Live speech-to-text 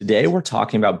Today, we're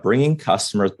talking about bringing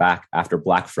customers back after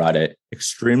Black Friday.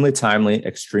 Extremely timely,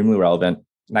 extremely relevant.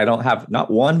 And I don't have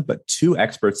not one, but two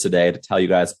experts today to tell you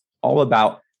guys all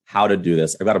about how to do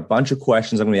this. I've got a bunch of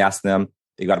questions I'm going to be asking them.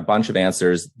 They've got a bunch of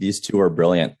answers. These two are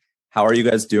brilliant. How are you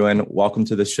guys doing? Welcome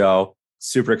to the show.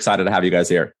 Super excited to have you guys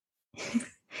here.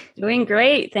 Doing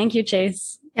great. Thank you,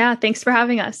 Chase. Yeah, thanks for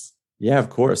having us. Yeah, of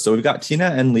course. So we've got Tina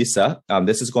and Lisa.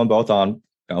 This is going both on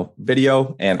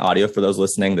video and audio for those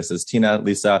listening. This is Tina,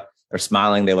 Lisa. They're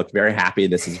smiling. They look very happy.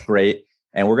 This is great.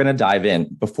 And we're going to dive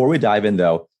in. Before we dive in,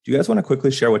 though, do you guys want to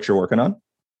quickly share what you're working on?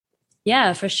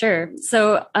 Yeah, for sure.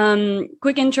 So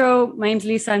quick intro. My name's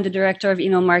Lisa. I'm the director of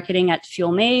email marketing at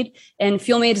FuelMade. And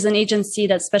FuelMade is an agency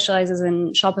that specializes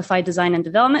in Shopify design and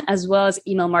development, as well as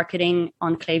email marketing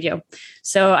on Klaviyo.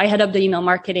 So I head up the email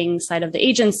marketing side of the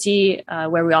agency,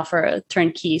 where we offer a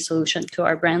turnkey solution to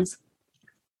our brands.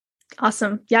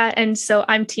 Awesome. Yeah. And so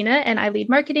I'm Tina and I lead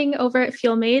marketing over at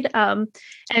FuelMade.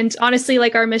 And honestly,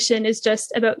 like our mission is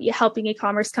just about helping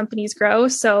e-commerce companies grow.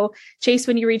 So Chase,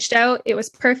 when you reached out, it was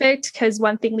perfect because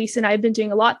one thing Lisa and I have been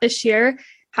doing a lot this year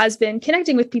has been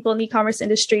connecting with people in the e-commerce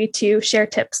industry to share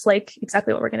tips like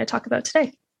exactly what we're going to talk about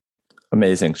today.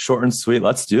 Amazing. Short and sweet.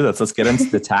 Let's do this. Let's get into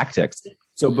the tactics.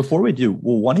 So before we do,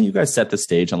 well, why don't you guys set the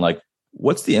stage on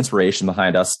what's the inspiration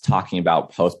behind us talking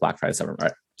about post Black Friday, Cyber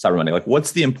Monday?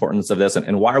 What's the importance of this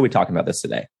and why are we talking about this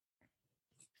today?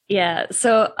 Yeah.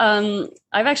 So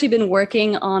I've actually been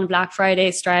working on Black Friday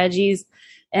strategies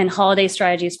and holiday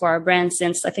strategies for our brand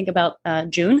since I think about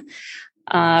June.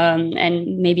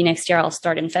 And maybe next year I'll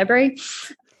start in February.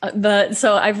 But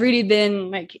so I've really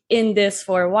been in this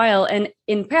for a while. And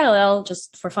in parallel,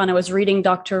 just for fun, I was reading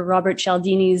Dr. Robert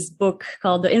Cialdini's book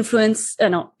called Influence,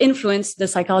 The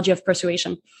Psychology of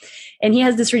Persuasion. And he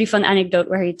has this really fun anecdote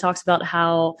where he talks about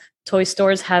how toy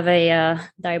stores have a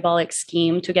diabolic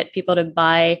scheme to get people to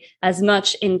buy as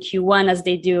much in Q1 as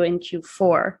they do in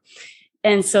Q4.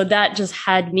 And so that just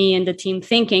had me and the team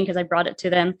thinking, because I brought it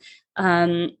to them,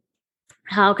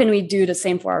 how can we do the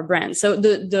same for our brand? So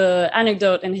the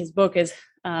anecdote in his book is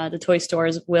the toy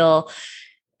stores will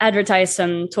advertise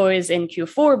some toys in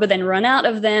Q4, but then run out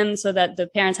of them so that the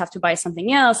parents have to buy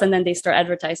something else. And then they start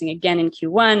advertising again in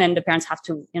Q1 and the parents have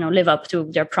to, live up to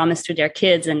their promise to their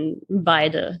kids and buy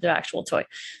the actual toy.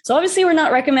 So obviously we're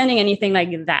not recommending anything like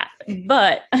that,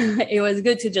 but it was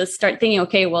good to just start thinking,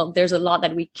 okay, well, there's a lot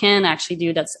that we can actually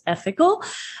do that's ethical.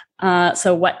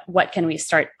 So what can we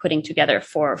start putting together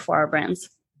for our brands?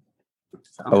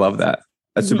 So, I love that.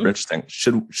 That's super interesting.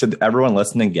 Should everyone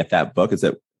listening get that book? Is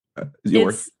it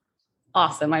it's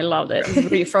awesome. I loved it. It's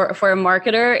really, for a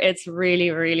marketer, it's really,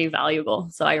 really valuable.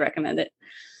 So I recommend it.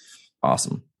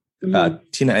 Awesome.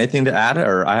 Tina, anything to add?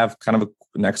 Or I have kind of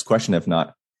a next question, if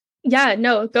not. Yeah,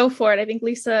 no, go for it. I think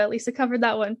Lisa covered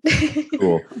that one.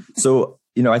 Cool. So,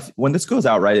 when this goes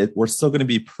out, right, we're still going to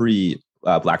be pre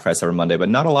Black Friday, Cyber Monday, but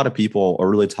not a lot of people are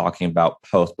really talking about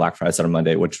post Black Friday, Cyber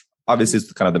Monday, which obviously is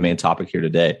kind of the main topic here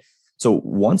today. So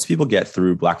once people get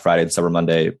through Black Friday and Cyber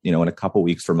Monday, in a couple of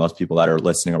weeks for most people that are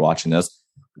listening or watching this,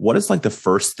 what is the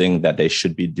first thing that they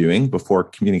should be doing before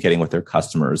communicating with their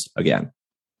customers again?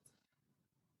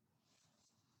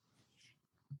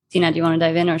 Tina, do you want to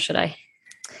dive in or should I?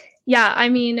 Yeah, I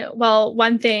mean, well,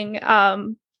 one thing,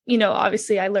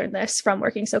 obviously I learned this from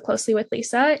working so closely with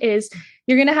Lisa is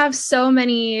you're going to have so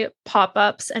many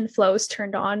pop-ups and flows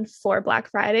turned on for Black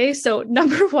Friday. So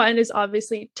number one is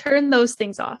obviously turn those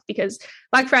things off because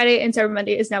Black Friday and Cyber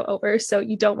Monday is now over. So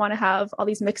you don't want to have all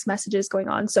these mixed messages going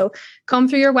on. So comb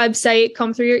through your website,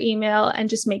 comb through your email, and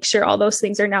just make sure all those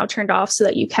things are now turned off so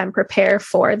that you can prepare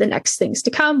for the next things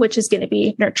to come, which is going to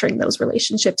be nurturing those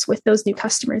relationships with those new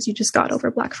customers you just got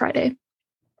over Black Friday.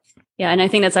 Yeah. And I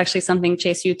think that's actually something,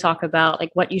 Chase, you talk about,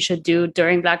 what you should do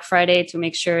during Black Friday to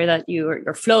make sure that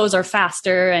your flows are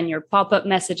faster and your pop-up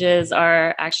messages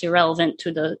are actually relevant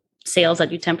to the sales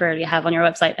that you temporarily have on your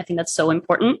website. I think that's so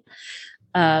important.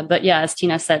 But yeah, as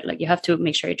Tina said, you have to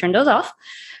make sure you turn those off.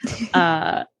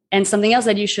 And something else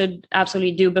that you should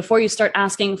absolutely do before you start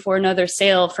asking for another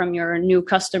sale from your new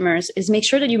customers is make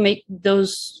sure that you make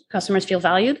those customers feel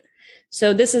valued.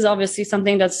 So this is obviously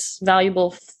something that's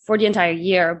valuable for the entire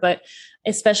year, but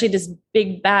especially this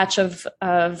big batch of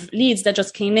leads that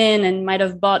just came in and might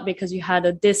have bought because you had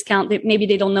a discount. Maybe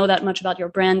they don't know that much about your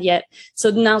brand yet. So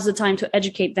now's the time to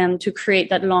educate them to create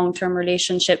that long-term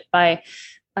relationship by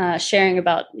sharing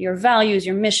about your values,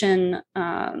 your mission,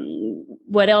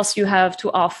 what else you have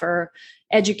to offer,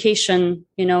 education.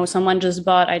 Someone just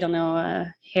bought,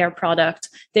 a hair product.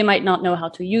 They might not know how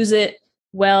to use it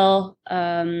well,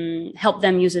 help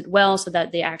them use it well so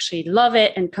that they actually love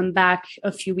it and come back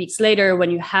a few weeks later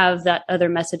when you have that other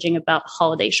messaging about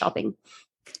holiday shopping.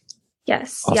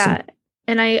 Yes. Awesome. Yeah.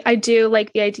 And I do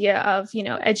like the idea of,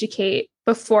 educate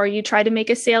before you try to make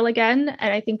a sale again.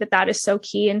 And I think that that is so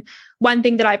key. And one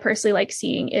thing that I personally like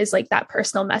seeing is like that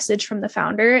personal message from the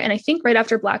founder. And I think right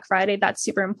after Black Friday, that's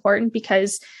super important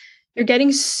because you're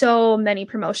getting so many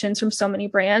promotions from so many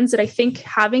brands that I think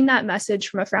having that message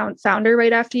from a founder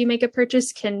right after you make a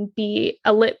purchase can be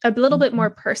a little bit more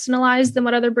personalized than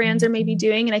what other brands are maybe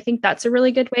doing. And I think that's a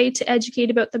really good way to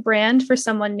educate about the brand for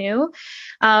someone new.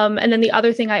 And then the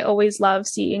other thing I always love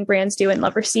seeing brands do and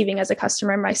love receiving as a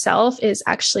customer myself is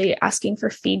actually asking for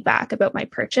feedback about my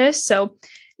purchase. So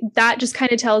that just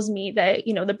kind of tells me that,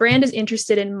 the brand is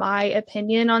interested in my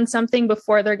opinion on something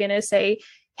before they're going to say,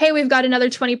 hey, we've got another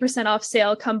 20% off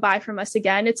sale, come buy from us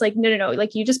again. It's like, no.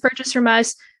 Like you just purchased from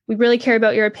us. We really care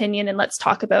about your opinion and let's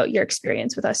talk about your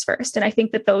experience with us first. And I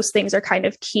think that those things are kind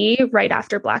of key right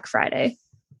after Black Friday.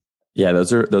 Yeah,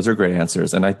 those are great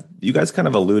answers. And you guys kind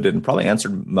of alluded and probably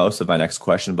answered most of my next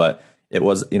question, but it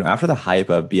was, after the hype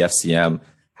of BFCM,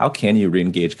 how can you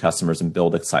re-engage customers and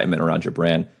build excitement around your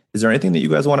brand? Is there anything that you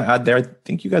guys want to add there? I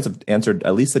think you guys have answered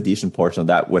at least a decent portion of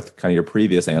that with kind of your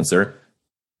previous answer.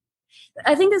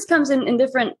 I think this comes in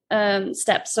different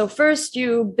steps. So first,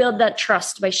 you build that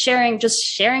trust by sharing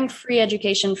free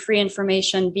education, free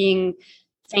information, being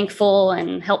thankful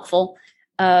and helpful.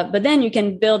 But then you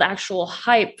can build actual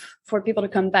hype for people to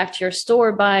come back to your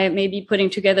store by maybe putting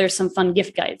together some fun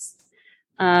gift guides.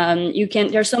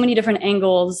 There are so many different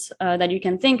angles that you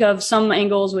can think of. Some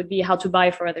angles would be how to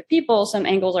buy for other people. Some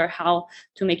angles are how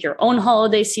to make your own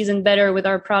holiday season better with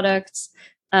our products.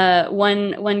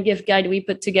 One gift guide we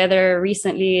put together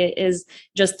recently is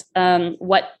just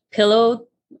what pillow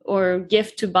or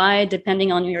gift to buy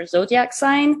depending on your zodiac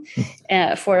sign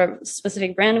for a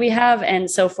specific brand we have. And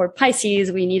so for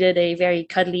Pisces, we needed a very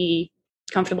cuddly,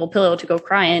 comfortable pillow to go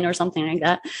cry in or something like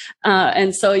that.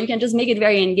 And so you can just make it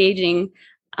very engaging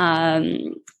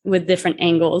with different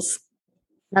angles.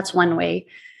 That's one way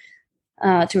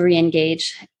to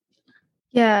re-engage.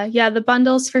 Yeah, the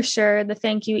bundles for sure. The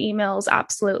thank you emails,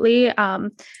 absolutely.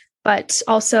 But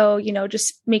also,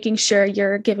 just making sure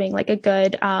you're giving like a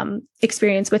good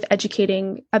experience with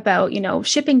educating about,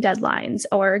 shipping deadlines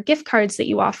or gift cards that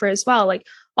you offer as well. Like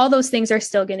all those things are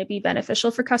still going to be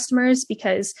beneficial for customers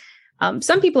because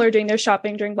some people are doing their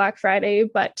shopping during Black Friday,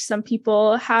 but some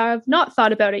people have not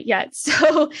thought about it yet.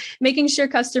 So making sure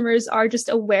customers are just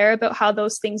aware about how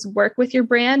those things work with your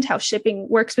brand, how shipping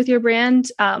works with your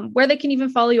brand, where they can even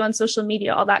follow you on social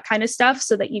media, all that kind of stuff,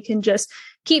 so that you can just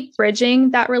keep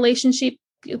bridging that relationship,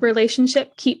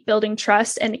 keep building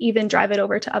trust, and even drive it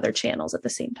over to other channels at the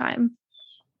same time.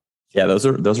 Yeah, those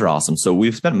are awesome. So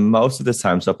we've spent most of this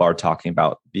time so far talking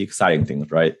about the exciting things,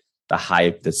 right? The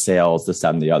hype, the sales, this,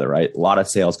 that, and the other, right? A lot of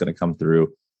sales going to come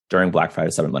through during Black Friday,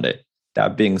 Cyber Monday.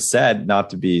 That being said, not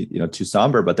to be too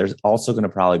somber, but there's also going to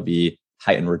probably be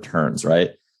heightened returns,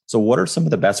 right? So what are some of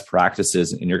the best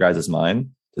practices in your guys'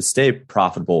 mind to stay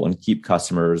profitable and keep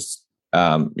customers,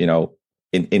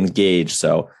 engaged?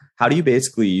 So how do you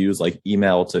basically use like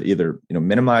email to either,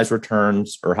 minimize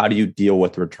returns, or how do you deal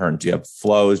with returns? Do you have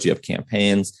flows? Do you have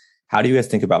campaigns? How do you guys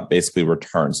think about basically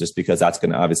returns? Just because that's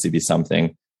going to obviously be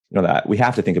something that we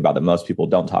have to think about that most people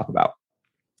don't talk about.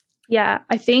 Yeah,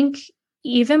 I think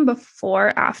even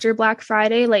before, after Black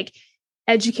Friday, like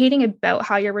educating about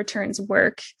how your returns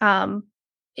work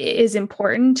is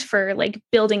important for like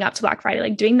building up to Black Friday,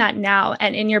 like doing that now.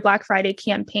 And in your Black Friday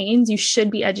campaigns, you should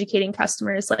be educating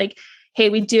customers like, hey,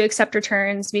 we do accept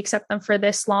returns. We accept them for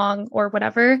this long or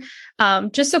whatever,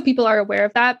 just so people are aware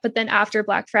of that. But then after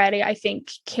Black Friday, I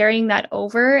think carrying that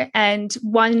over. And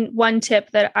one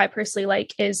tip that I personally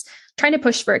like is trying to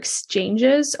push for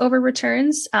exchanges over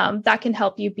returns. That can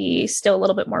help you be still a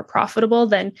little bit more profitable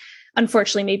than,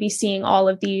 unfortunately, maybe seeing all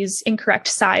of these incorrect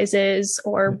sizes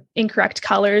or incorrect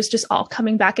colors just all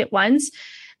coming back at once.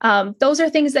 Those are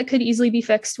things that could easily be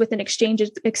fixed with an exchange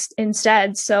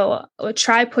instead. So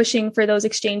try pushing for those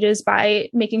exchanges by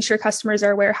making sure customers are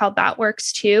aware how that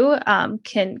works too,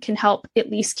 can help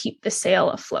at least keep the sale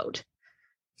afloat.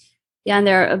 Yeah, and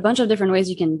there are a bunch of different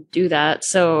ways you can do that.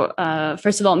 So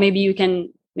first of all, maybe you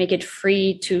can make it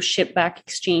free to ship back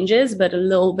exchanges, but a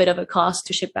little bit of a cost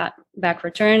to ship back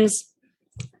returns.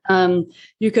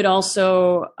 You could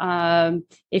also,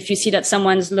 if you see that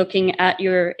someone's looking at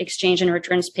your exchange and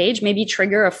returns page, maybe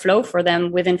trigger a flow for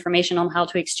them with information on how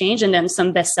to exchange, and then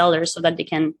some bestsellers so that they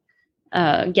can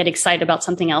get excited about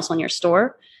something else on your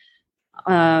store.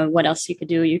 What else you could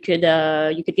do? You could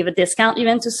give a discount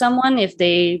even to someone if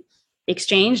they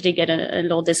exchange, they get a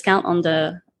little discount on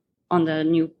the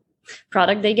new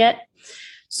product they get.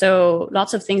 So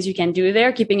lots of things you can do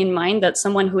there, keeping in mind that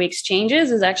someone who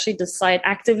exchanges is actually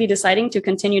actively deciding to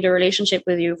continue the relationship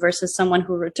with you versus someone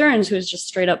who returns, who's just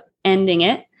straight up ending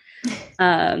it.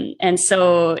 And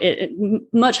so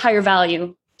much higher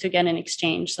value to get an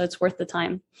exchange. So it's worth the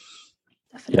time.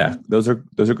 Definitely. Yeah, those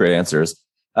are great answers.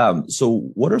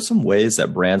 So what are some ways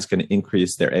that brands can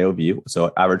increase their AOV,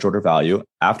 so average order value,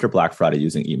 after Black Friday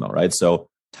using email, right? So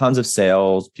tons of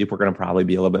sales, people are going to probably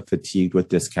be a little bit fatigued with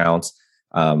discounts.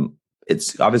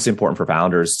 It's obviously important for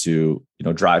founders to,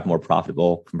 drive more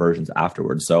profitable conversions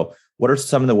afterwards. So what are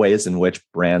some of the ways in which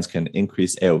brands can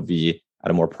increase AOV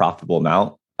at a more profitable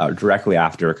amount directly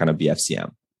after kind of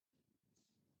BFCM?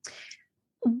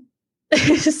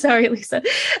 Sorry, Lisa.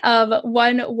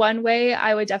 One way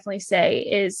I would definitely say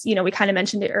is, we kind of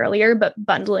mentioned it earlier, but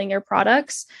bundling your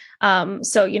products.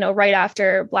 So, right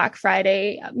after Black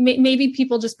Friday, maybe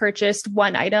people just purchased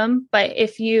one item, but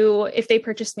if they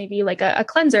purchased maybe like a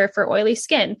cleanser for oily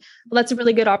skin, well, that's a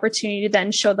really good opportunity to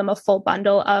then show them a full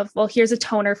bundle of, well, here's a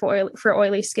toner for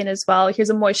oily skin as well. Here's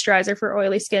a moisturizer for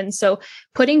oily skin. So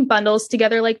putting bundles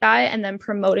together like that and then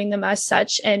promoting them as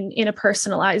such and in a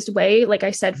personalized way. Like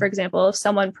I said, for example, if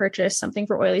someone purchased something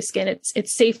for oily skin,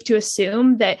 it's safe to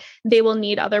assume that they will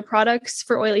need other products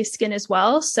for oily skin as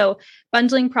well. So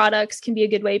bundling products can be a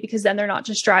good way because then they're not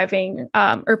just driving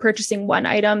or purchasing one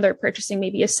item, they're purchasing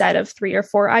maybe a set of 3 or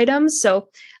 4 items. So,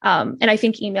 and I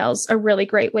think email's a really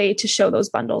great way to show those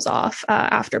bundles off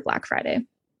after Black Friday.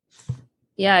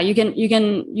 Yeah, you can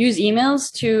use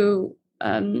emails to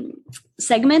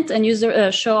segment and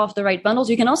show off the right bundles.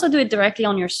 You can also do it directly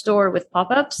on your store with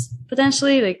pop-ups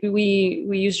potentially. Like we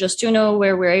use Justuno,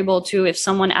 where we're able to, if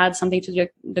someone adds something to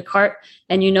the cart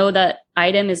and that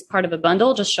item is part of a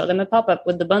bundle, just show them a pop-up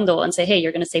with the bundle and say, hey,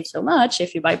 you're going to save so much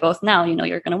if you buy both now.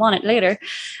 You're going to want it later.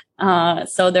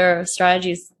 So there are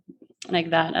strategies like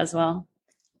that as well.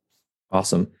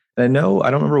 Awesome. And I know,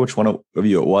 I don't remember which one of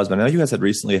you it was, but I know you guys had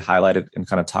recently highlighted and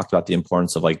kind of talked about the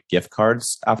importance of like gift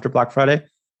cards after Black Friday.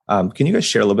 Can you guys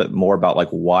share a little bit more about like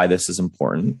why this is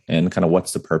important and kind of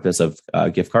what's the purpose of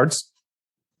gift cards?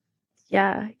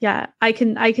 Yeah, I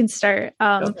can start.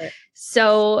 Okay.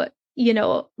 So,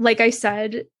 like I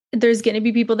said, there's going to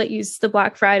be people that use the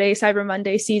Black Friday, Cyber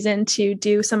Monday season to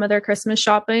do some of their Christmas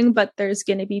shopping, but there's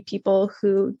going to be people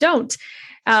who don't.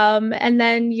 And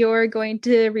then you're going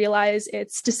to realize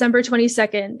it's December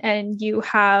 22nd and you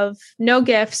have no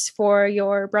gifts for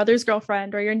your brother's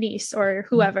girlfriend or your niece or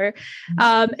whoever.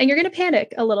 And you're going to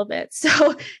panic a little bit.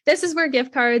 So this is where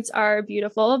gift cards are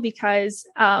beautiful because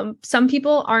some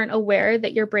people aren't aware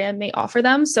that your brand may offer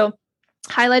them. So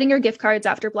highlighting your gift cards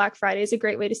after Black Friday is a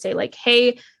great way to say like,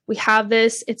 hey, we have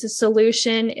this. It's a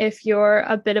solution. If you're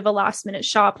a bit of a last minute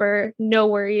shopper, no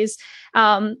worries.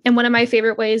 And one of my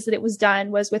favorite ways that it was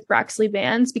done was with Braxley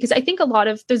bands, because I think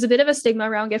there's a bit of a stigma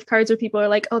around gift cards where people are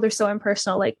like, oh, they're so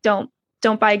impersonal. Like don't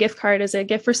buy a gift card as a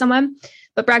gift for someone.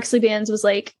 But Braxley bands was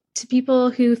like, to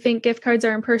people who think gift cards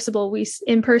are impersonal,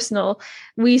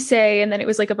 we say, and then it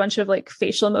was like a bunch of like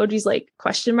facial emojis, like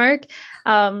question mark.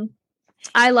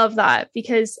 I love that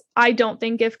because I don't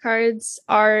think gift cards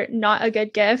are not a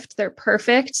good gift. They're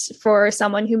perfect for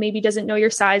someone who maybe doesn't know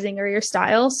your sizing or your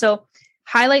style. So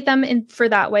highlight them for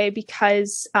that way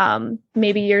because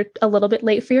maybe you're a little bit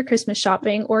late for your Christmas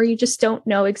shopping or you just don't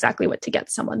know exactly what to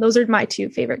get someone. Those are my 2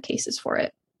 favorite cases for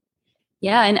it.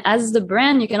 Yeah. And as the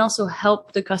brand, you can also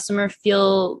help the customer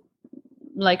feel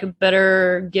like a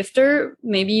better gifter.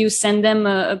 Maybe you send them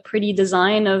a pretty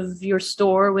design of your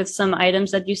store with some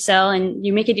items that you sell and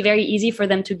you make it very easy for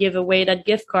them to give away that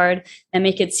gift card and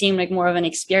make it seem like more of an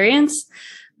experience,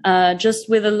 just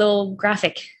with a little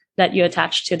graphic that you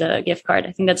attach to the gift card.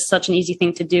 I think that's such an easy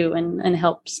thing to do and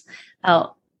helps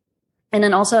out. And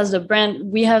then also as the brand,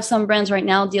 we have some brands right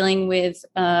now dealing with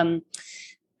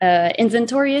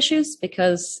inventory issues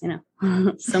because,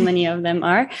 so many of them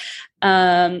are.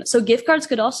 So gift cards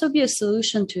could also be a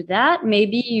solution to that.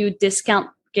 Maybe you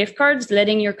discount gift cards,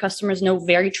 letting your customers know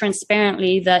very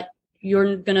transparently that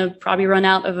you're going to probably run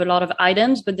out of a lot of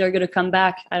items, but they're going to come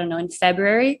back, I don't know, in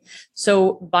February.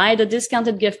 So buy the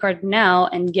discounted gift card now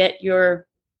and get your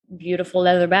beautiful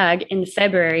leather bag in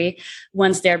February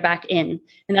once they're back in.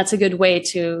 And that's a good way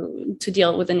to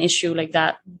deal with an issue like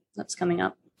that's coming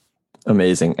up.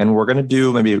 Amazing. And we're going to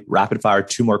do maybe rapid fire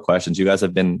 2 more questions. You guys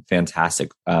have been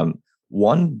fantastic.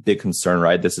 One big concern,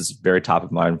 right? This is very top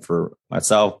of mind for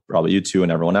myself, probably you too,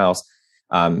 and everyone else,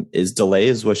 is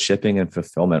delays with shipping and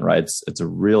fulfillment, right? It's a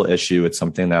real issue. It's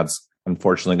something that's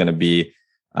unfortunately going to be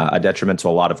a detriment to a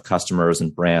lot of customers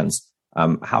and brands.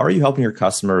 How are you helping your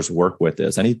customers work with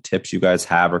this? Any tips you guys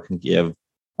have or can give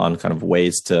on kind of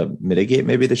ways to mitigate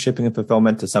maybe the shipping and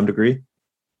fulfillment to some degree?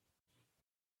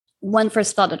 one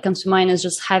first thought that comes to mind is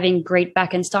just having great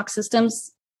back-end stock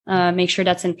systems. Make sure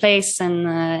that's in place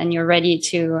and you're ready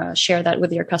to share that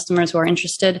with your customers who are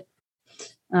interested.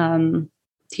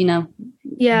 Tina?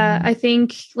 Yeah, I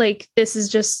think like this is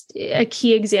just a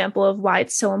key example of why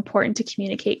it's so important to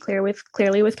communicate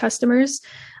clearly with customers.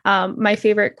 My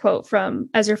favorite quote from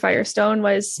Ezra Firestone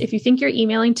was, "If you think you're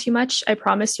emailing too much, I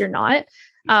promise you're not."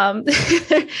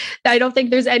 I don't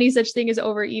think there's any such thing as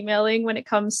over emailing when it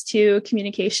comes to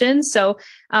communication. So,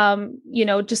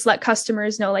 just let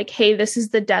customers know like, hey, this is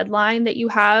the deadline that you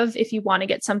have if you want to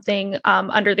get something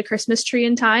under the Christmas tree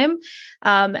in time.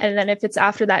 And then if it's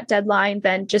after that deadline,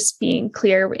 then just being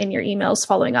clear in your emails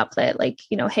following up that like,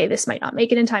 hey, this might not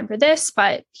make it in time for this,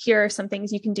 but here are some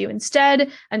things you can do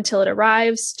instead until it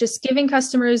arrives. Just giving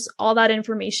customers all that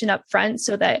information up front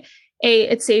so that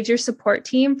it saves your support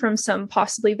team from some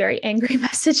possibly very angry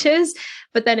messages,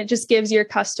 but then it just gives your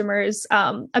customers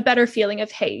a better feeling of,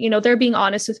 hey, they're being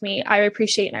honest with me. I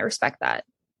appreciate and I respect that.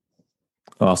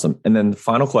 Awesome. And then the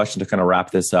final question to kind of wrap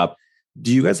this up.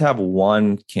 Do you guys have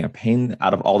one campaign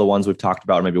out of all the ones we've talked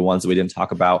about, or maybe ones that we didn't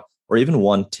talk about, or even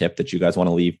one tip that you guys want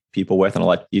to leave people with? And I'll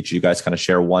let each of you guys kind of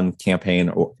share one campaign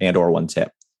or one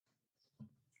tip.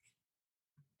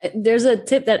 There's a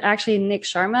tip that actually Nick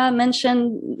Sharma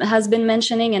has been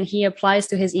mentioning, and he applies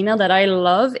to his email that I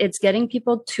love. It's getting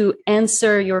people to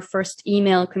answer your first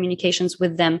email communications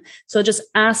with them. So just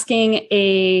asking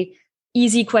a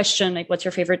easy question, like what's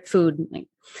your favorite food? Like,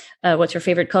 what's your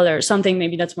favorite color? Something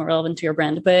maybe that's more relevant to your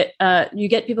brand. But you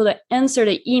get people to answer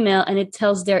the email and it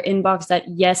tells their inbox that,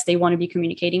 yes, they want to be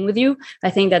communicating with you. I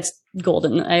think that's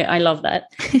golden. I love that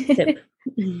tip.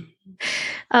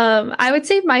 I would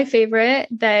say my favorite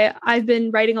that I've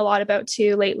been writing a lot about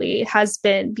too lately has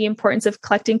been the importance of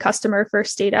collecting customer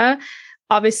first data.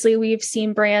 Obviously, we've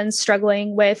seen brands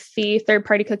struggling with the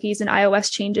third-party cookies and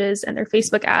iOS changes and their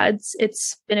Facebook ads.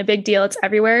 It's been a big deal. It's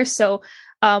everywhere. So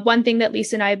one thing that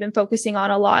Lisa and I have been focusing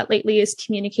on a lot lately is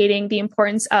communicating the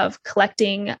importance of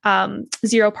collecting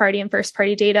zero-party and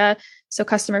first-party data, so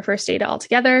customer first data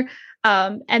altogether.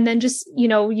 And then just,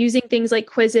 using things like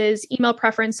quizzes, email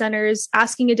preference centers,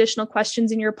 asking additional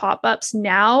questions in your pop-ups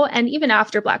now and even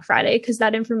after Black Friday, because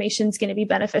that information is going to be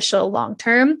beneficial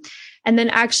long-term. And then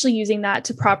actually using that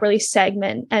to properly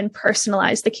segment and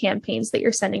personalize the campaigns that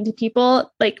you're sending to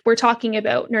people. Like we're talking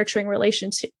about nurturing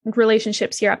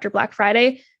relationships here after Black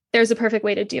Friday. There's a perfect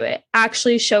way to do it.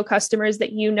 Actually show customers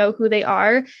that you know who they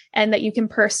are and that you can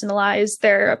personalize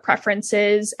their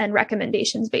preferences and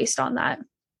recommendations based on that.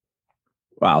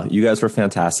 Wow, you guys were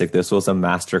fantastic. This was a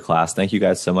masterclass. Thank you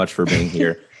guys so much for being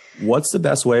here. What's the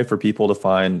best way for people to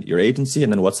find your agency?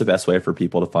 And then what's the best way for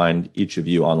people to find each of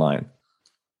you online?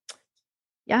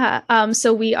 Yeah.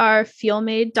 So we are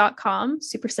fuelmade.com,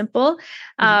 super simple.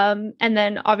 And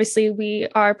then obviously we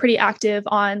are pretty active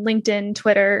on LinkedIn,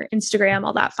 Twitter, Instagram,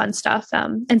 all that fun stuff.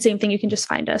 And same thing, you can just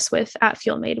find us with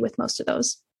 @FuelMade with most of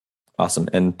those. Awesome.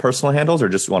 And personal handles, or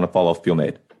just want to follow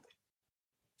FuelMade?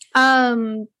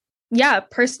 Yeah,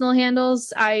 personal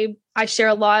handles. I share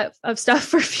a lot of stuff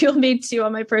for FuelMade too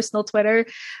on my personal Twitter.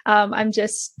 I'm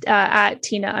just at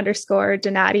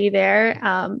Tina_Donati there.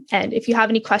 And if you have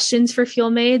any questions for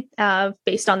FuelMade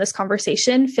based on this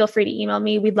conversation, feel free to email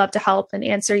me. We'd love to help and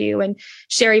answer you and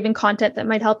share even content that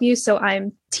might help you. So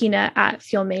I'm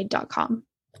Tina@fuelmade.com.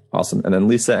 Awesome. And then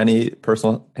Lisa, any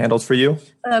personal handles for you?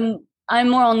 I'm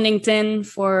more on LinkedIn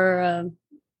for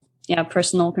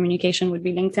personal communication would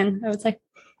be LinkedIn, I would say.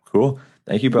 Cool.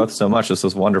 Thank you both so much. This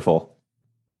was wonderful.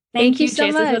 Thank you so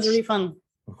Chase. much. This was really fun.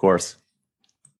 Of course.